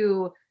me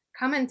to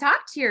come and talk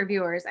to your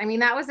viewers. I mean,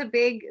 that was a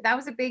big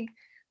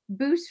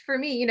boost for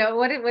me.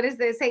 What does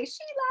they say? She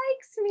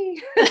likes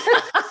me.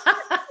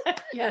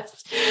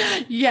 Yes.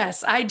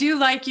 Yes, I do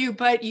like you,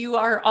 but you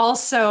are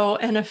also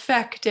an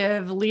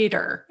effective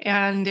leader.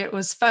 And it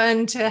was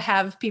fun to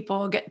have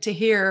people get to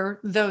hear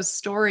those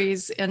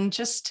stories and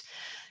just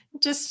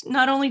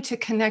not only to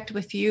connect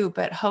with you,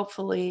 but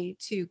hopefully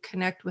to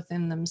connect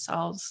within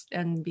themselves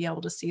and be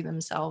able to see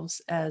themselves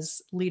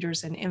as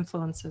leaders and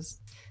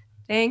influences.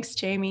 Thanks,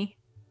 Jamie.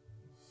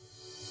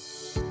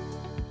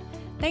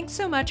 Thanks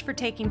so much for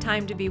taking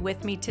time to be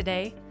with me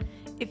today.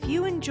 If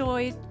you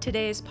enjoyed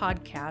today's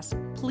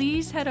podcast,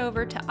 please head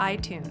over to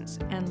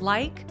iTunes and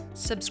like,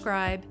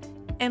 subscribe,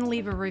 and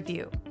leave a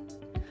review.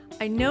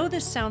 I know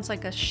this sounds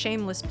like a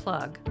shameless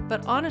plug,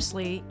 but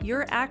honestly,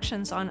 your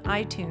actions on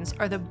iTunes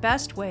are the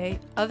best way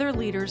other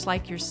leaders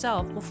like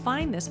yourself will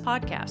find this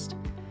podcast.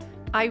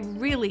 I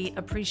really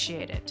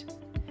appreciate it.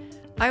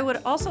 I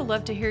would also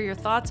love to hear your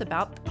thoughts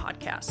about the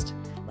podcast.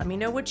 Let me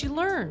know what you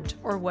learned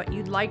or what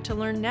you'd like to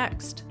learn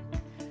next.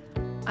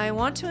 I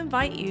want to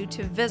invite you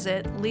to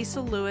visit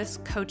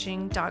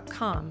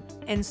lisalewiscoaching.com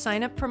and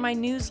sign up for my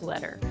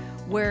newsletter,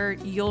 where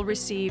you'll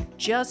receive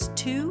just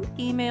 2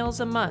 emails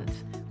a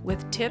month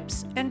with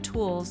tips and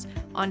tools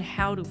on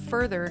how to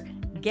further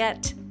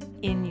get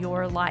in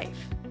your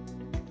life.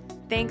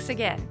 Thanks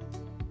again.